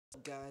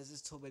What's up, guys?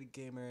 It's Toby the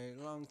Gamer.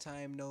 Long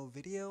time no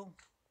video,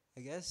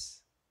 I guess.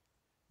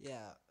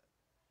 Yeah,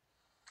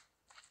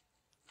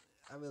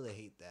 I really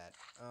hate that.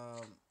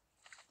 I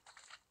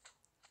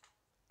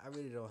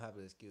really don't have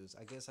an excuse.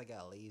 I guess I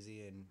got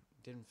lazy and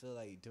didn't feel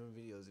like doing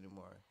videos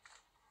anymore.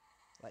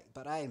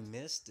 But I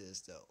miss this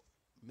though.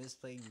 Miss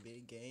playing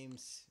big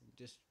games,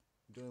 just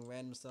doing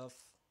random stuff,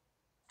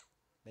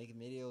 making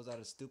videos out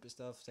of stupid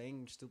stuff,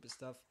 saying stupid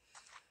stuff.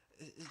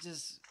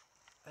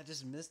 I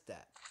just missed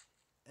that.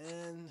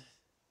 And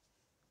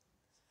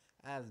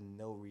I have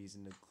no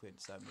reason to quit,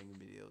 stop making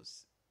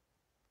videos.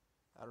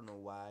 I don't know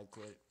why I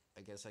quit.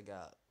 I guess I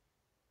got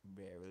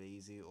very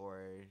lazy or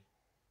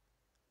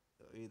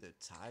either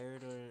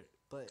tired or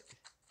but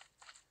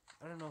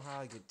I don't know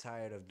how I get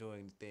tired of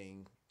doing the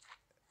thing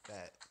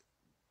that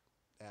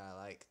that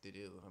I like to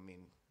do. I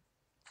mean,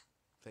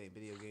 playing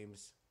video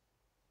games,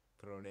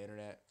 put it on the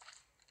internet.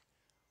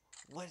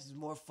 What is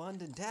more fun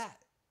than that?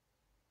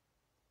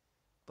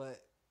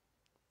 But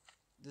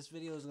this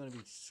video is gonna be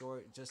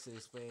short just to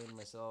explain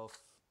myself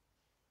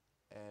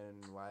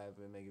and why I've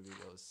been making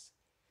videos.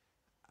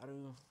 I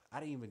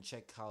didn't even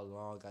check how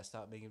long I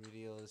stopped making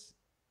videos.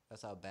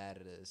 That's how bad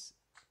it is.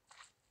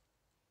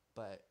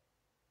 But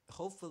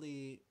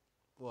hopefully,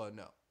 well,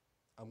 no.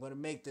 I'm gonna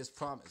make this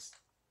promise.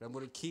 I'm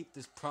gonna keep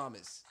this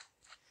promise.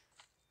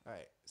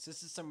 Alright,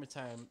 since it's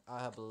summertime, I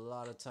have a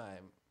lot of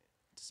time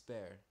to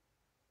spare.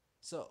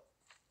 So,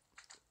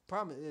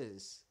 promise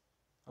is,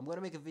 I'm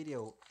gonna make a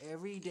video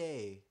every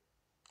day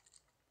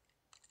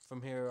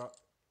from here,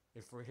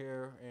 if we're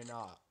here and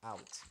out.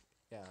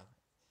 Yeah,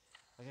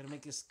 I'm gonna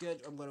make a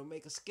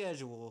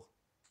schedule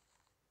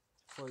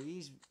for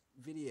each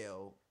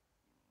video.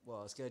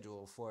 Well, a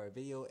schedule for a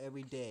video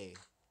every day.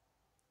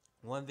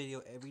 One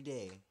video every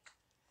day,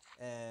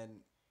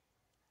 and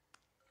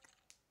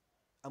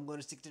I'm going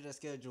to stick to that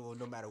schedule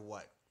no matter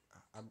what.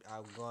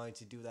 I'm going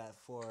to do that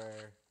for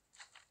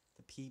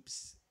the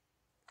peeps,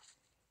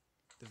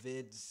 the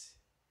vids,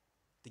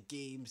 the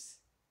games.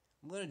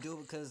 I'm going to do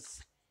it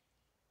because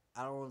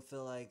I don't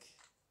feel like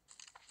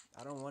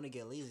I don't want to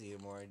get lazy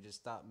anymore and just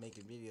stop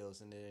making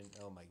videos and then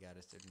oh my god,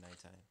 it's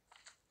nighttime.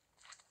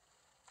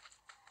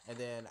 And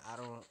then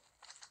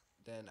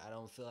I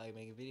don't feel like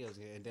making videos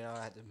again. And then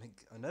I'll have to make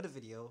another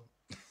video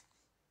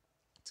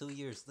 2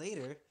 years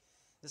later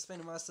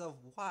explaining to myself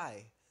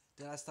why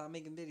did I stop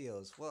making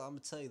videos. Well, I'm gonna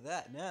tell you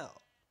that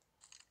now.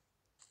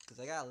 Cause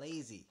I got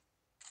lazy.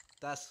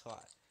 That's why.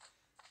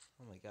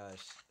 Oh my gosh.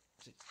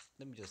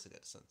 Let me just look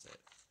at the sunset.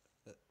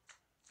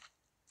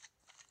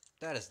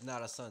 That is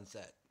not a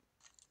sunset.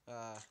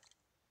 Uh,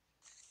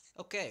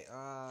 okay.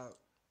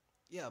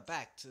 Yeah.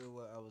 Back to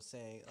what I was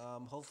saying.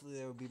 Hopefully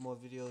there will be more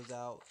videos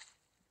out.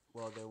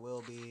 Well, there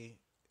will be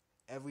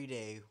every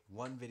day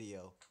one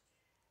video.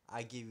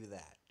 I give you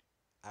that.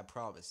 I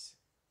promise.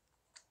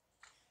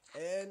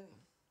 And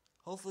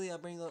hopefully I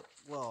bring up.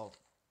 Well,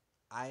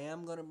 I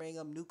am gonna bring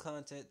up new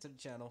content to the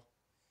channel.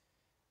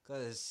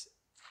 Cause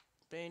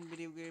playing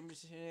video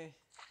games,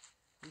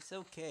 it's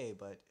okay,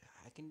 but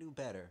I can do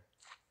better.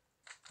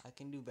 I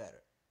can do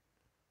better.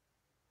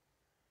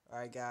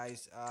 Alright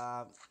guys,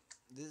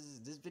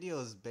 this video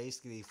is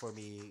basically for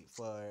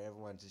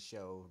everyone to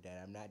show that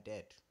I'm not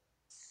dead.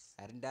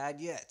 I haven't died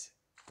yet,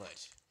 but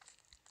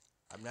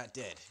I'm not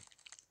dead.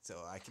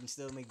 So I can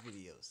still make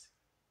videos.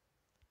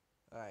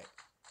 Alright.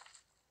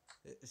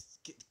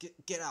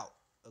 Get out.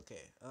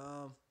 Okay,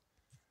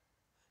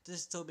 this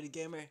is Toby the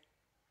Gamer.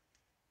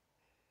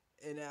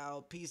 And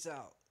now, peace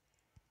out.